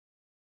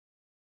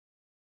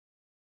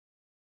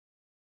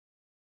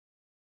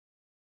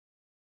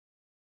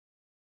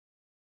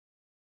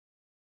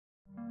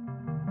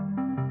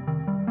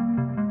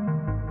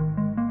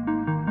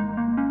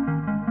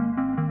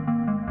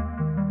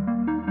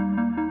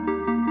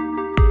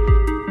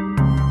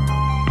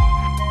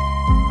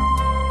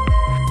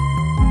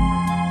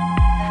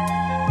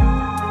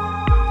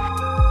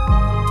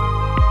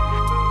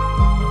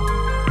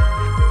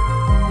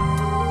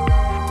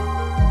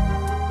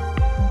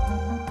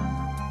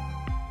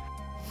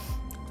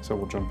So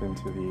we'll jump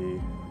into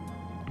the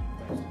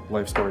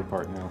life story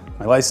part now.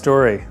 My life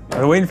story.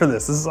 I've been waiting for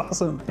this. This is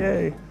awesome.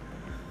 Yay.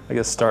 I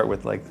guess start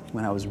with like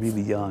when I was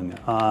really young.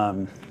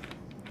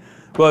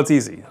 Well, it's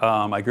easy.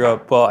 I grew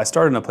up, well, I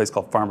started in a place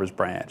called Farmers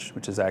Branch,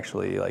 which is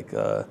actually like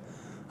a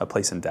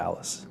place in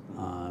Dallas.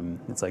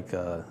 It's like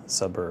a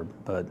suburb,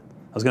 but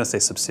I was going to say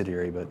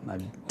subsidiary, but I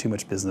have too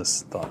much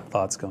business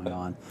thoughts going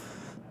on.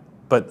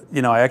 But,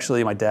 you know,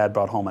 my dad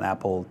brought home an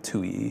Apple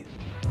IIe.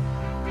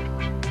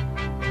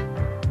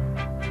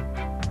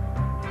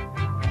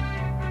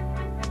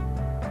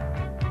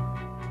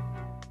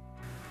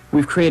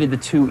 We've created the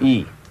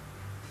 2E.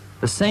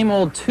 The same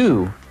old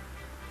 2,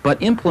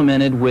 but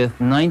implemented with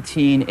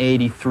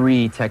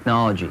 1983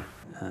 technology.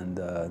 And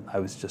I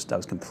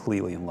was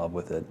completely in love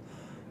with it.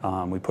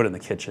 We put it in the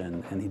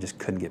kitchen, and he just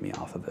couldn't get me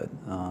off of it.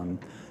 And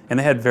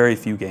they had very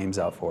few games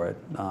out for it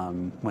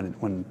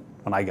when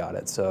I got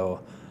it. So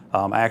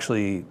I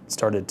actually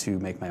started to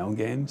make my own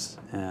games,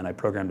 and I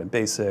programmed in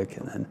BASIC,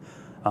 and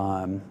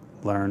then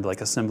learned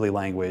like assembly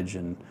language,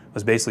 and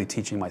was basically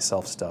teaching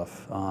myself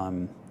stuff.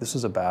 This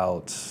was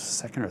about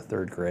 2nd or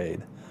 3rd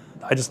grade.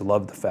 I just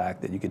loved the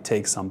fact that you could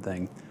take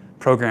something,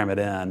 program it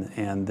in,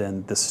 and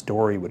then the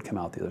story would come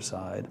out the other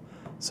side.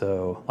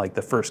 So like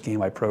the first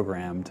game I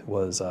programmed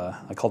was,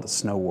 I called it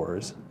Snow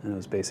Wars, and it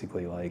was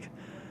basically like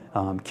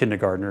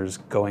kindergartners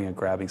going and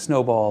grabbing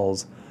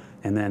snowballs,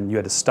 and then you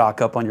had to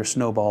stock up on your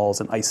snowballs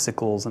and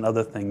icicles and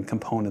other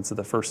components at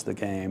the first of the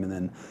game, and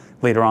then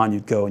later on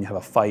you'd go and you have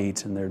a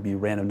fight, and there'd be a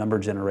random number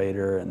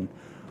generator, and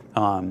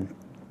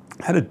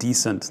had a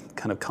decent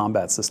kind of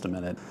combat system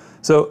in it.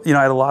 So, you know,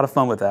 I had a lot of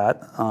fun with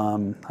that.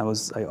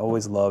 I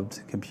always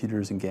loved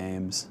computers and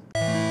games.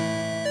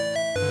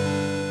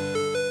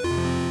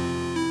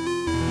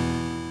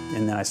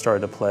 And then I started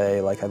to play,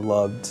 like I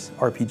loved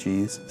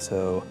RPGs,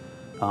 so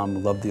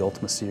loved the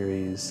Ultima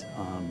series,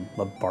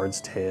 loved Bard's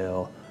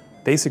Tale.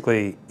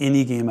 Basically,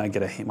 any game I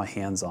get my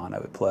hands on, I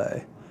would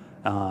play.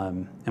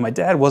 And my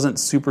dad wasn't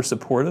super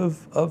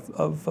supportive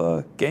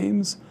of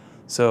games,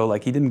 so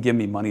like he didn't give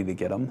me money to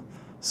get them.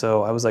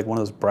 So I was like one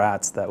of those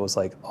brats that was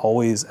like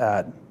always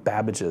at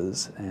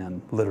Babbage's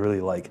and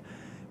literally like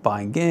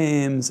buying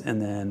games,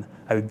 and then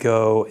I would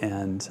go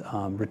and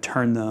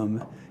return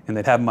them, and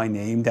they'd have my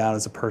name down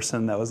as a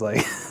person that was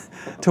like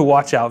to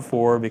watch out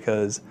for,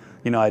 because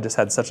you know I just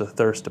had such a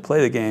thirst to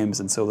play the games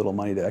and so little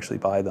money to actually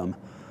buy them.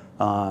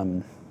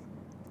 And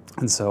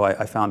so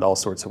I found all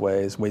sorts of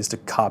ways to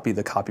copy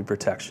the copy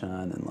protection,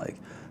 and like,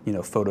 you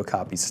know,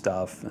 photocopy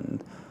stuff,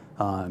 and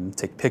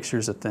take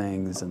pictures of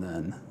things, and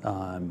then,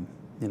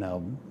 you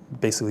know,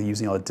 basically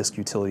using all the disk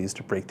utilities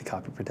to break the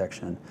copy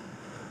protection.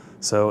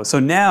 So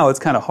now it's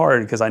kind of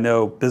hard, because I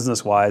know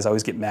business-wise I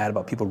always get mad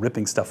about people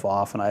ripping stuff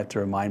off, and I have to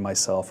remind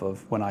myself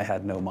of when I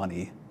had no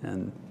money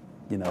and,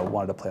 you know,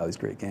 wanted to play all these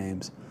great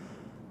games.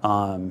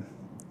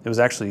 It was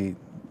actually,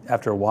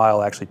 after a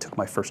while, I actually took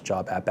my first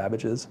job at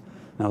Babbage's.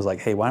 And I was like,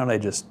 hey, why don't I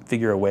just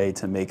figure a way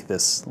to make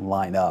this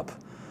line up?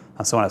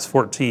 So when I was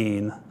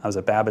 14, I was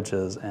at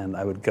Babbage's, and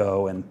I would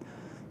go and,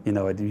 you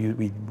know,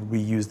 we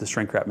used the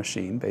shrink wrap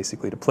machine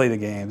basically to play the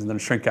games, and then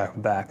shrink wrap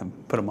them back and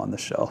put them on the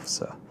shelf.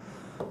 So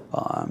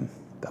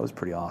that was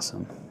pretty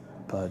awesome.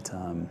 But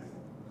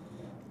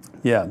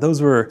yeah, that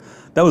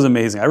was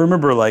amazing. I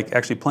remember like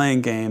actually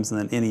playing games,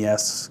 and then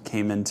NES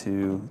came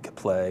into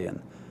play,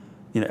 and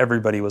you know,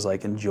 everybody was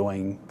like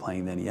enjoying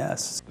playing the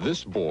NES.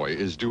 This boy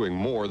is doing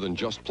more than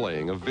just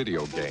playing a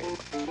video game.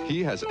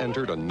 He has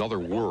entered another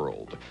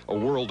world, a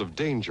world of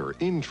danger,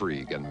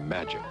 intrigue, and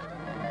magic.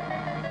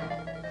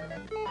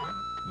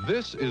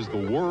 This is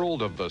the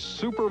world of the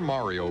Super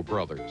Mario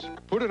Brothers.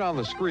 Put it on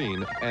the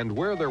screen, and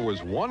where there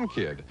was one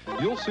kid,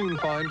 you'll soon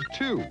find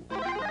 2,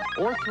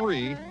 or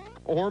 3,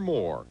 or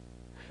more.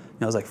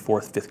 I was like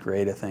 4th, 5th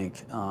grade, I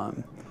think.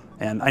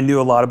 And I knew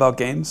a lot about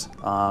games.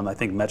 I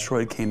think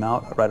Metroid came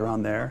out right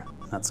around there.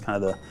 That's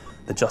kind of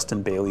the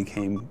Justin Bailey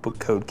book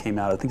code came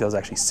out. I think that was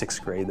actually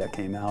 6th grade that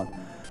came out.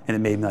 And it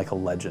made me like a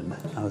legend.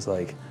 I was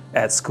like,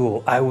 at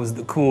school, I was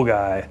the cool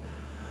guy.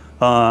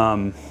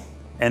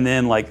 And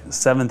then like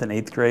 7th and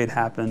 8th grade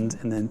happened,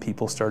 and then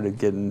people started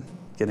getting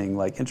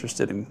like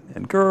interested in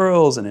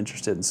girls and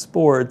interested in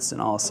sports, and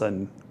all of a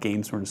sudden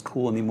games weren't as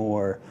cool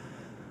anymore.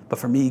 But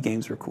for me,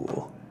 games were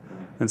cool.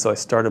 And so I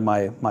started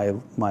my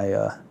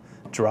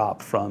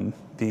drop from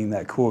being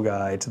that cool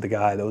guy to the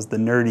guy that was the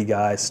nerdy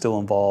guy still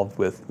involved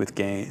with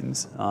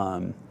games.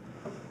 But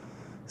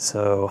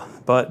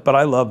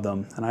I loved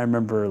them, and I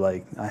remember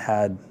like I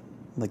had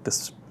like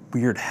this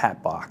weird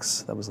hat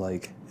box that was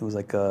like, it was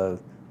like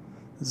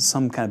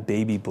some kind of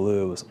baby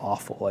blue. It was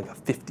awful, like a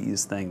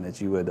 50s thing that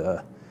you would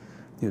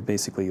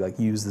basically like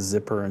use the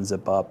zipper and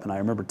zip up. And I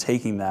remember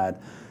taking that,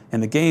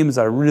 and the games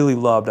I really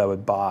loved I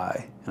would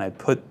buy, and I'd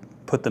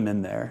put them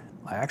in there.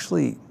 I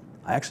actually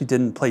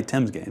didn't play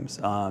Tim's games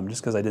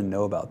just because I didn't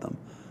know about them.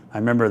 I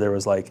remember there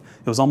was like,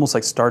 it was almost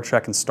like Star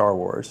Trek and Star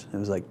Wars. It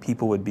was like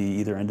people would be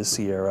either into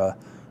Sierra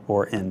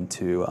or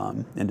into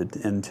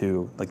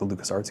like the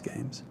LucasArts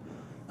games.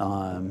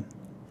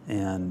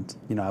 And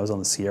you know, I was on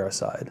the Sierra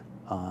side.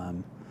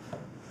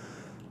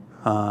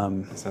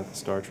 Is that the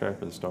Star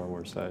Trek or the Star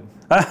Wars side?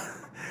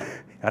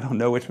 I don't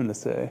know which one to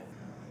say.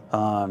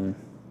 But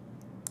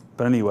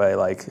anyway,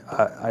 like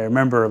I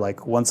remember,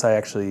 like once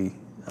I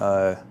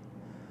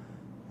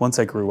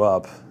grew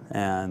up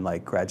and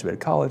like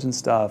graduated college and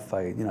stuff,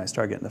 I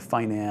started getting into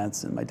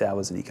finance, and my dad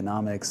was in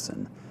economics,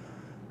 and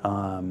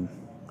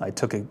I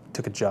took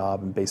a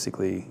job and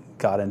basically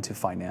got into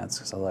finance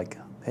because I was like,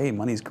 hey,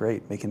 money's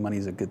great, making money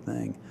is a good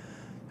thing.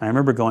 And I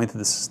remember going through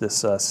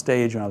this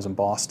stage when I was in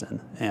Boston,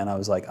 and I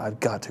was like, I've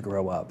got to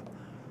grow up,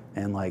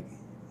 and like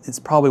it's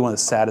probably one of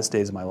the saddest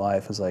days of my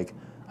life. Was like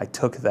I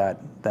took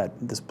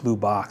this blue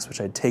box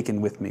which I'd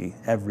taken with me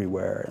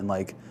everywhere, and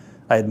like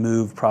I had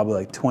moved probably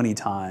like 20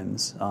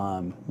 times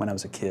when I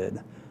was a kid,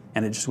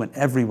 and it just went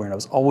everywhere, and I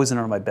was always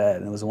under my bed.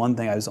 And it was one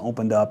thing I just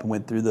opened up and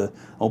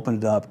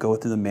opened it up, go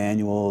through the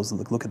manuals,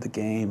 look at the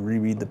game,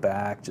 reread the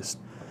back. Just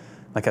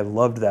like I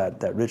loved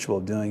that ritual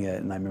of doing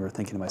it. And I remember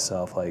thinking to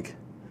myself, like,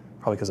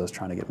 probably because I was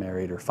trying to get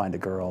married or find a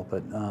girl,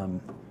 but I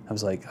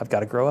was like, I've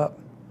got to grow up.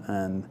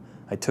 And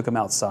I took them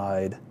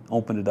outside,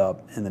 opened it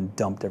up, and then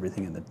dumped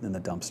everything in the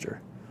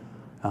dumpster.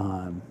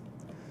 And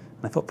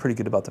I felt pretty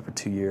good about that for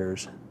 2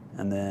 years.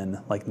 And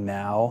then like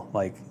now,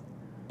 like,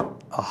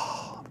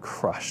 oh, I'm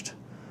crushed.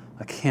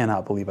 I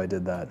cannot believe I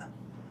did that.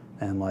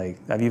 And like,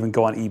 I've even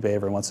go on eBay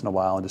every once in a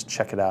while and just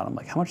check it out. I'm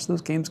like, how much do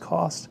those games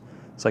cost?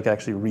 So I can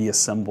actually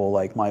reassemble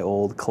like my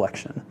old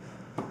collection.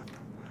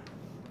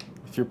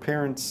 If your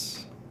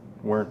parents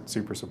weren't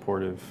super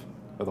supportive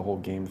of the whole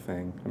game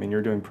thing, I mean,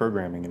 you're doing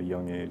programming at a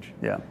young age.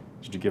 Yeah.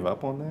 Did you give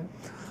up on that?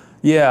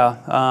 Yeah,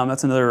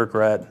 that's another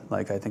regret.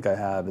 Like I think I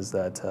have is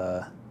that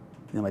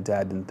my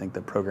dad didn't think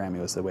that programming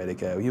was the way to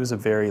go. He was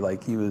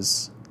he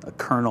was a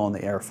colonel in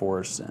the Air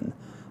Force and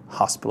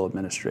hospital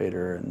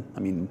administrator, and I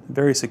mean,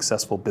 very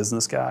successful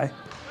business guy.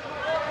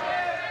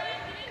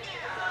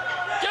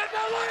 Get in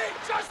the lead,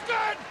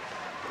 Justin!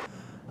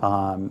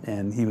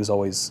 And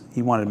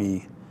he wanted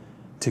me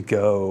to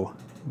go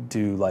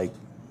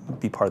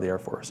be part of the Air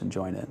Force and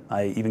join it.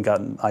 I even got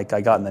in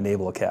the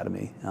Naval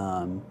Academy,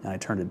 and I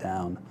turned it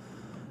down.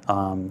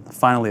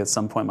 Finally, at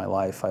some point in my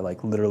life, I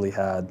like literally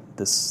had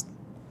this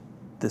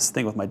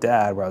thing with my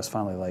dad where I was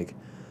finally like,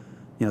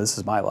 this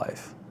is my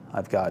life.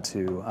 I've got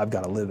to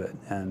live it,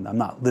 and I'm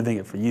not living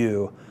it for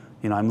you.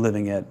 I'm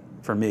living it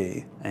for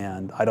me,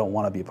 and I don't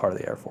want to be a part of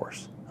the Air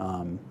Force.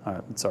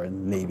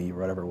 Navy or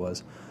whatever it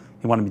was.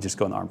 He wanted me to just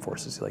go in the armed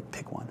forces. He like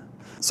pick one.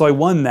 So I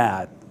won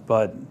that,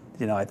 but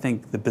I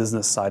think the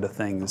business side of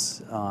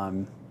things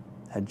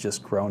had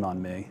just grown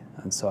on me,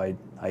 and so I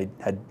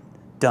had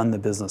done the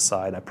business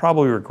side. I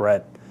probably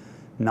regret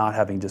not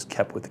having just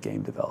kept with the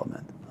game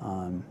development.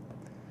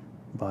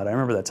 But I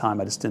remember that time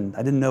I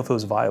didn't know if it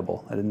was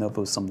viable. I didn't know if it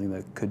was something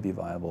that could be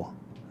viable.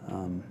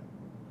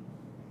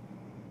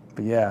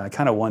 But yeah, I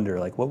kind of wonder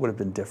like what would have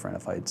been different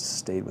if I had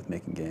stayed with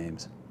making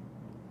games.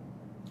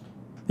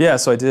 Yeah,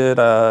 so I did.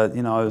 I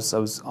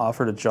was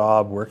offered a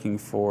job working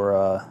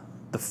for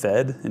the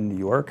Fed in New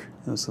York.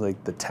 It was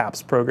like the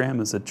TAPS program.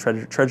 It was a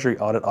Treasury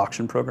Audit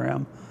Auction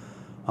program.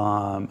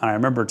 And I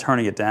remember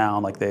turning it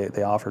down. Like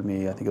they offered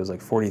me, I think it was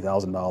like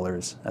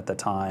 $40,000 at the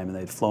time, and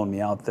they'd flown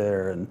me out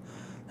there, and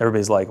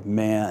everybody's like,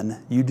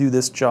 man, you do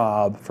this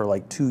job for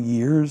like 2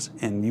 years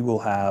and you will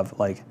have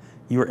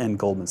you're in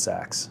Goldman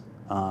Sachs.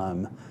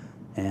 And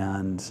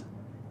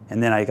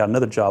then I got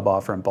another job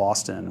offer in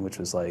Boston, which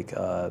was like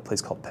a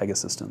place called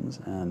Pegasystems,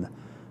 and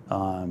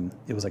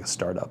it was like a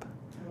startup.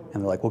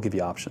 And they're like, we'll give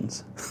you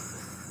options.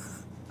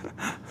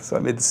 So I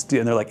made this deal,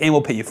 and they're like, and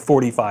we'll pay you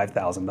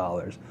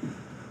 $45,000.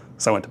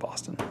 So I went to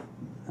Boston,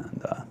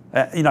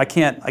 and I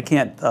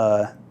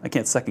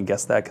can't second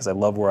guess that because I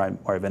love where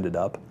I've ended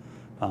up.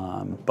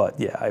 But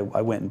yeah,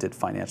 I went and did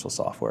financial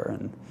software,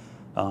 and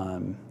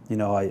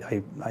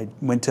I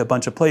went to a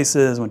bunch of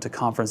places, went to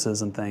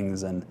conferences and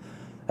things, and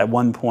at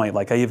one point,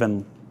 like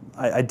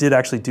I did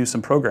actually do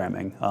some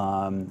programming,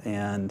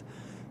 and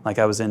like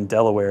I was in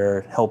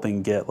Delaware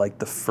helping get like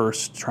the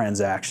first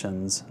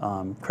transactions,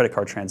 credit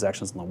card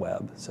transactions on the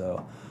web.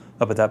 So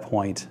up at that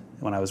point,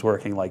 when I was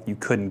working, like you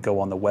couldn't go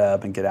on the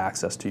web and get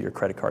access to your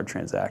credit card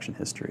transaction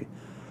history.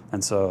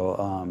 And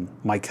so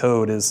my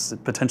code is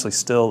potentially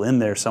still in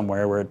there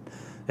somewhere where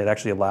it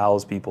actually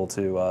allows people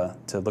to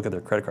look at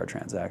their credit card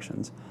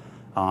transactions.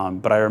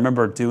 But I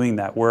remember doing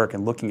that work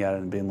and looking at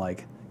it and being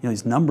like,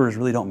 these numbers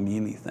really don't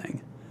mean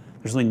anything.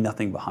 There's really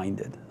nothing behind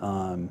it,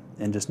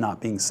 and just not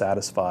being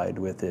satisfied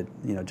with it,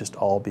 just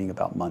all being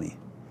about money.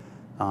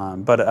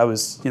 But I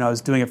was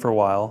doing it for a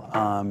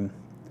while.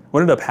 What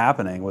ended up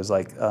happening was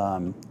like,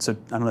 so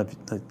I don't know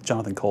if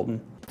Jonathan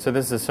Colton. So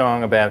this is a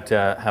song about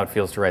how it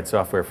feels to write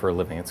software for a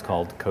living. It's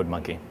called Code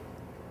Monkey.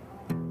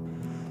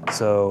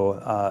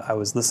 So I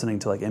was listening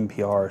to like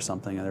NPR or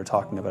something, and they're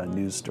talking about a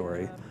news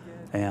story.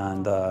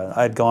 And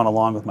I had gone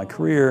along with my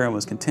career and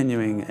was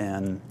continuing,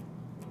 and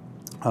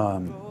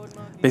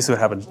basically what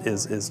happened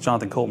is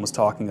Jonathan Colton was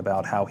talking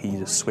about how he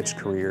just switched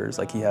careers.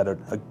 Like he had a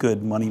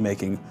good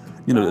money-making,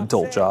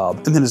 adult job,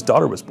 and then his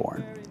daughter was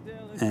born.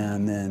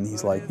 And then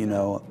he's like,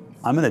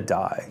 I'm gonna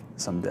die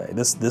someday.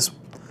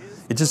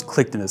 it just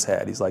clicked in his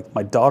head. He's like,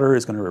 my daughter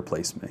is going to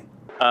replace me.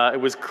 It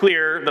was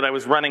clear that I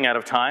was running out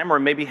of time, or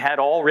maybe had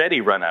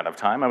already run out of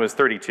time. I was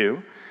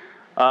 32.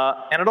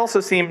 And it also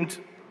seemed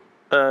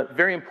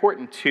very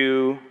important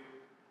to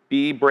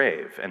be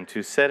brave and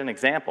to set an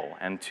example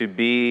and to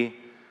be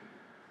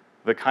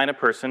the kind of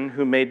person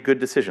who made good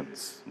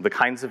decisions, the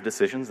kinds of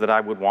decisions that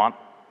I would want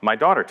my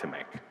daughter to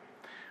make.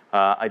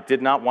 I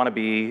did not want to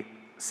be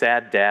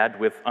sad dad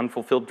with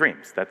unfulfilled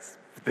dreams. That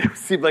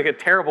seemed like a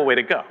terrible way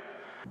to go.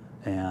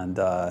 And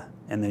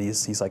then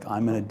he's like,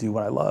 I'm going to do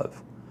what I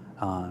love.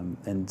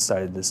 And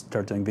decided to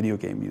start doing video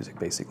game music,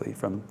 basically,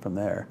 from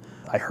there.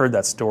 I heard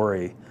that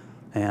story,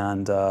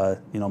 and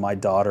my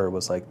daughter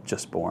was like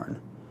just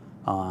born.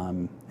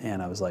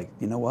 And I was like,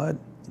 you know what?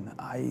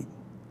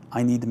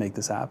 I need to make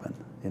this happen.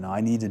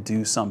 I need to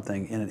do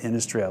something in an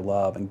industry I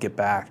love and get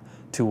back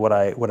to what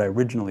I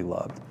originally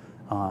loved.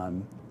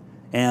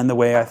 And the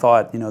way I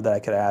thought,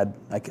 that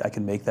I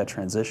could make that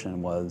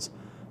transition was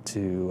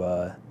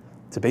to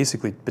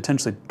basically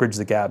potentially bridge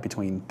the gap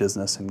between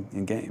business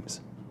and games.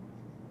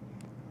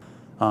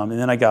 And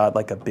then I got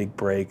like a big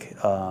break.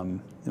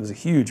 It was a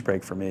huge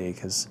break for me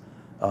because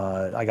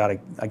I got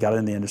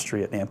in the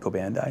industry at Namco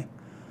Bandai,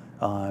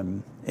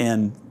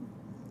 and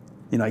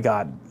I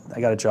got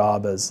a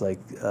job as like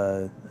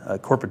a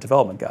corporate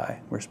development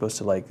guy. We're supposed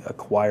to like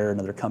acquire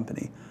another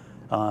company.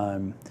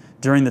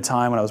 During the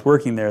time when I was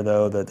working there,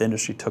 though, the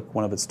industry took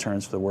one of its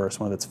turns for the worse,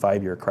 one of its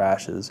 5-year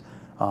crashes,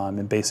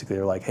 and basically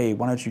they're like, hey,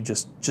 why don't you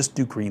just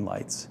do green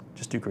lights,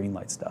 just do green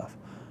light stuff.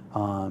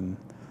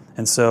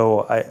 And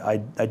so I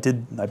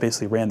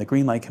basically ran the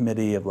green light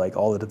committee of like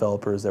all the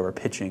developers that were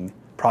pitching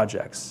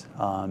projects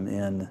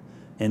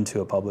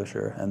into a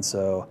publisher. And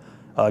so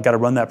I got to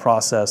run that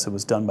process. It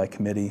was done by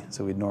committee.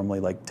 So we'd normally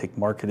like take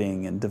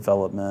marketing and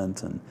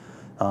development and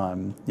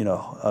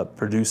a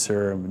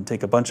producer and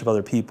take a bunch of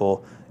other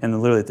people. And then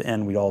literally at the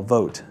end we'd all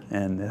vote,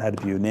 and it had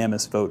to be a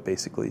unanimous vote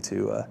basically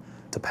to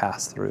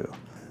pass through.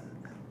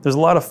 There's a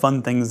lot of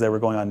fun things that were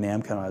going on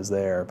in Namco when I was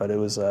there, but it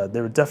was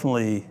they were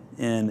definitely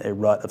in a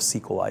rut of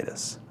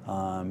sequelitis,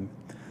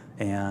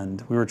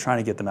 and we were trying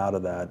to get them out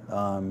of that.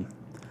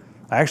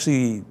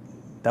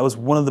 That was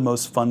one of the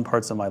most fun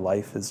parts of my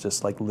life, is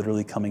just like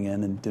literally coming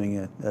in and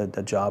doing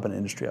a job in an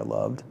industry I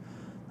loved.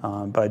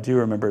 But I do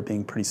remember it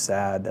being pretty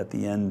sad at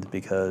the end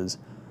because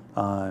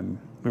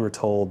we were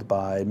told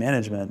by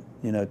management,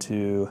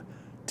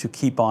 to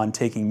keep on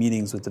taking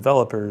meetings with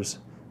developers.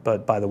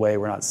 But by the way,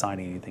 we're not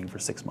signing anything for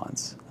 6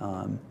 months,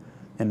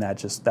 and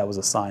that was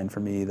a sign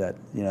for me that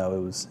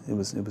it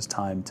was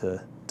time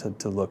to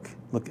look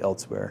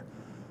elsewhere,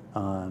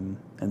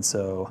 and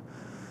so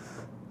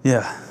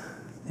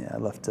I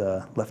left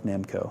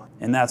Namco,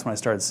 and that's when I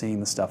started seeing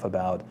the stuff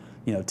about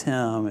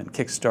Tim and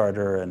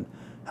Kickstarter and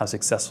how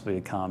successful we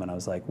had come, and I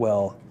was like,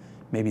 well,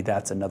 maybe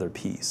that's another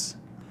piece.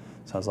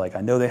 So I was like,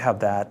 I know they have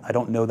that. I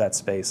don't know that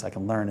space. I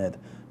can learn it,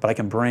 but I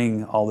can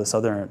bring all this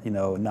other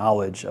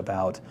knowledge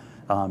about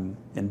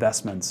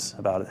investments,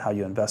 about how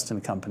you invest in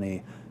a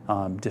company,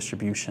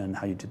 distribution,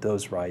 how you do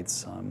those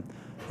rights,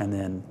 and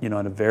then in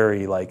a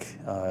very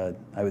I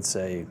would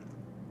say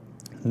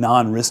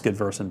non-risk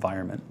adverse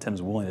environment,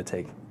 Tim's willing to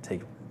take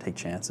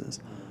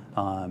chances,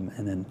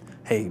 and then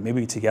hey,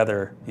 maybe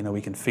together we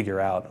can figure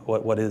out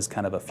what is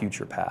kind of a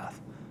future path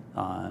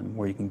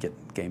where you can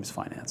get games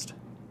financed.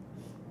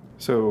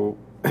 So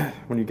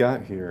when you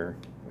got here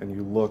and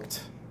you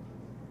looked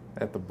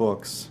at the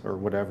books or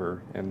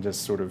whatever and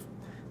just sort of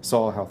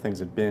saw how things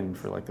had been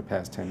for like the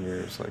past 10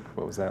 years, like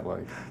what was that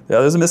like? Yeah,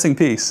 there's a missing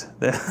piece.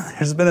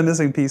 There's been a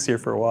missing piece here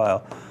for a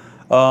while.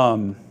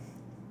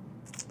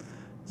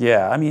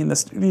 Yeah, I mean, the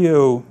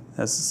studio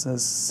has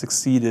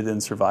succeeded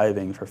in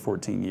surviving for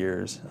 14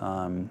 years.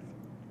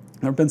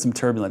 There have been some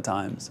turbulent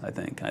times, I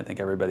think. I think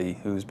everybody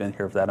who's been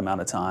here for that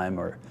amount of time,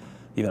 or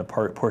even a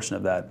portion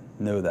of that,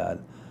 know that.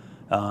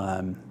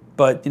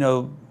 But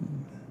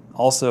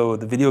also,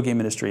 the video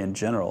game industry in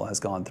general has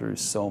gone through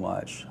so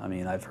much. I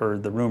mean, I've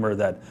heard the rumor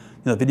that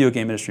the video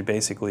game industry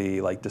basically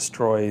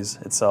destroys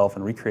itself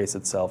and recreates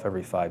itself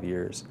every 5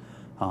 years,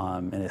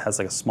 and it has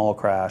like a small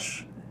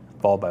crash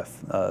followed by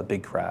a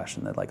big crash,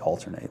 and that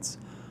alternates.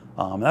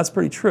 And that's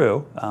pretty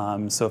true.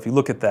 So if you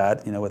look at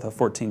that, with a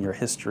 14-year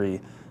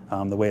history,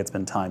 the way it's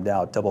been timed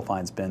out, Double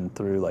Fine's been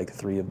through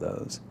 3 of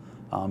those,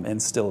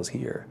 and still is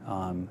here.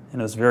 And it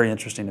was very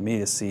interesting to me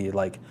to see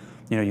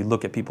you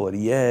look at people at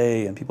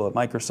EA and people at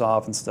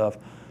Microsoft and stuff,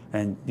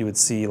 and you would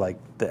see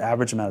the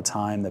average amount of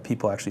time that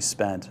people actually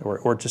spent,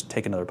 or just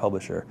take another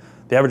publisher,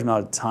 the average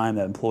amount of time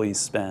that employees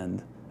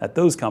spend at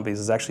those companies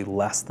is actually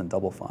less than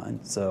Double Fine.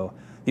 So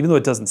even though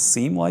it doesn't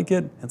seem like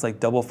it, it's like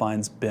Double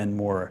Fine's been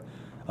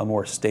a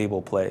more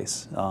stable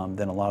place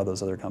than a lot of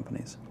those other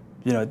companies.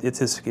 It's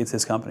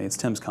his company, it's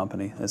Tim's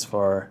company as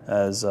far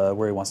as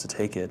where he wants to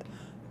take it,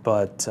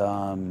 but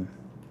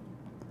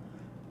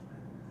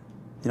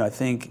I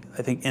think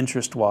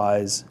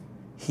interest-wise,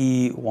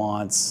 he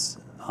wants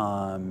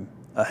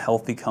a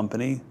healthy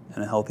company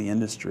and a healthy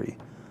industry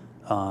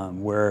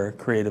where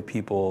creative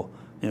people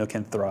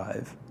can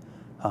thrive,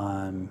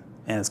 and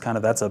and it's kind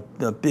of, that's a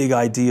big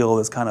ideal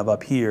that's kind of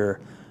up here,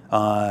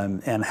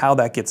 and how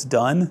that gets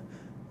done,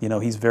 you know,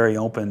 he's very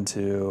open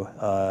to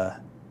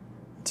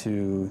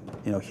you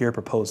know, hear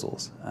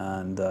proposals,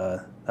 and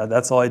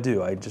that's all I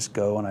do. I just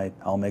go and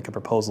I'll make a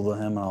proposal to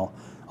him, and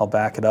I'll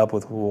back it up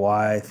with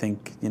why I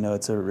think, you know,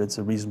 it's a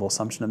reasonable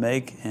assumption to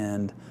make,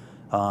 and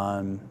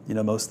you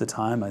know, most of the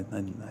time I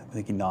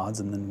think he nods,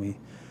 and then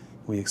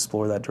we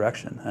explore that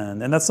direction,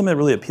 and that's something that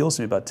really appeals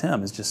to me about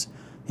Tim, is just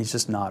he's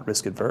just not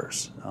risk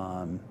adverse.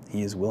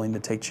 He is willing to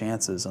take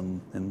chances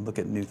and look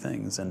at new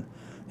things, and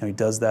you know, he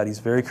does that. He's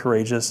very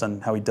courageous on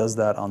how he does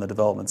that on the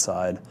development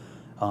side,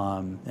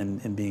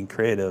 and being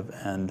creative,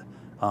 and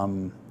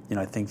you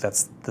know, I think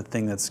that's the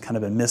thing that's kind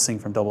of been missing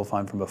from Double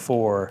Fine from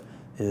before,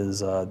 is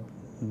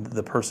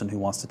the person who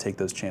wants to take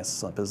those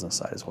chances on the business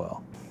side as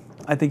well.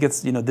 I think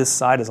it's, you know, this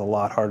side is a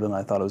lot harder than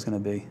I thought it was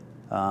going to be.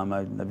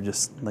 I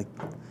just, like,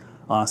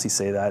 honestly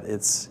say that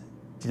it's,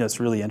 you know, it's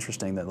really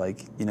interesting that,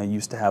 like, you know, you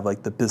used to have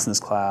like the business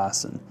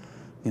class and,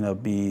 you know,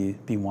 be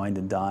wined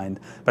and dined.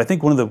 But I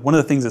think one of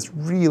the things that's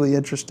really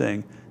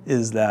interesting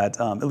is that,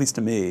 at least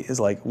to me, is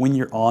like when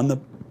you're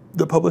on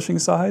the publishing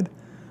side,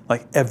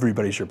 like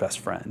everybody's your best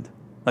friend.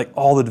 Like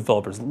all the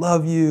developers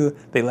love you,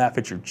 they laugh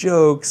at your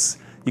jokes,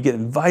 you get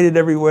invited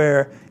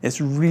everywhere. It's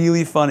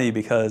really funny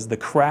because the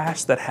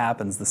crash that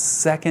happens the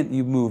second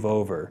you move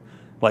over,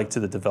 like, to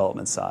the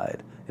development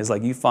side, is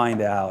like you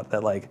find out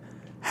that like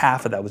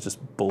half of that was just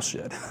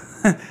bullshit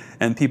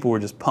and people were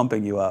just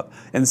pumping you up.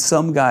 And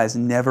some guys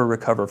never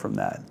recover from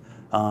that.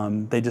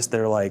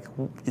 They're like,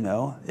 you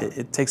know,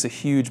 it takes a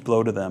huge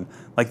blow to them.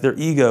 Like their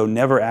ego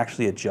never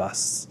actually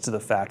adjusts to the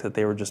fact that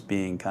they were just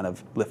being kind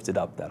of lifted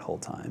up that whole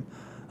time.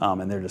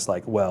 And they're just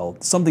like, well,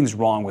 something's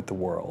wrong with the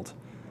world,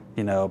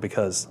 you know,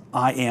 because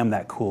I am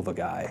that cool of a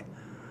guy.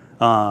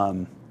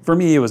 For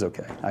me, it was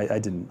okay. I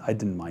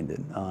didn't mind it.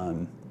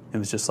 It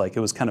was just like, it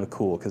was kind of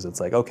cool because it's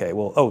like, okay,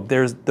 well, oh,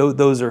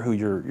 those are who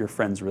your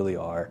friends really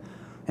are,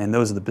 and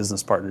those are the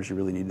business partners you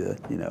really need to,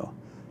 you know,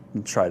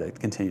 try to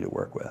continue to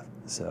work with.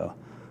 So,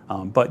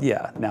 but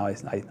yeah, now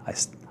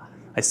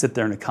I sit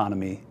there in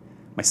economy.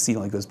 My seat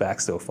only goes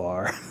back so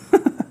far.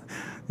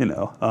 You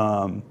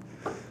know,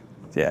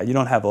 yeah, you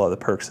don't have a lot of the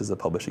perks as the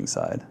publishing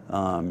side.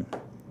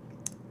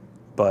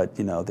 But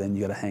you know, then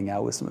you got to hang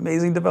out with some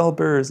amazing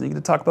developers, and you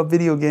got to talk about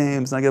video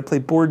games, and I got to play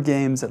board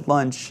games at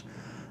lunch,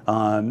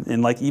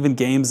 and like even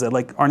games that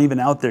like aren't even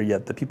out there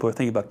yet that people are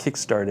thinking about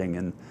kickstarting.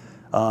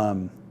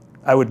 And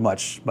I would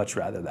much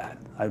rather that.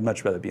 I'd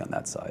much rather be on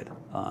that side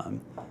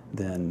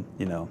than,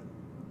 you know,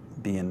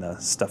 be in the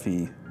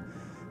stuffy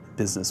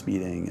business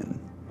meeting and,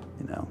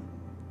 you know,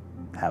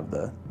 have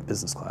the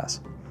business class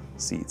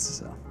seats.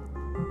 So.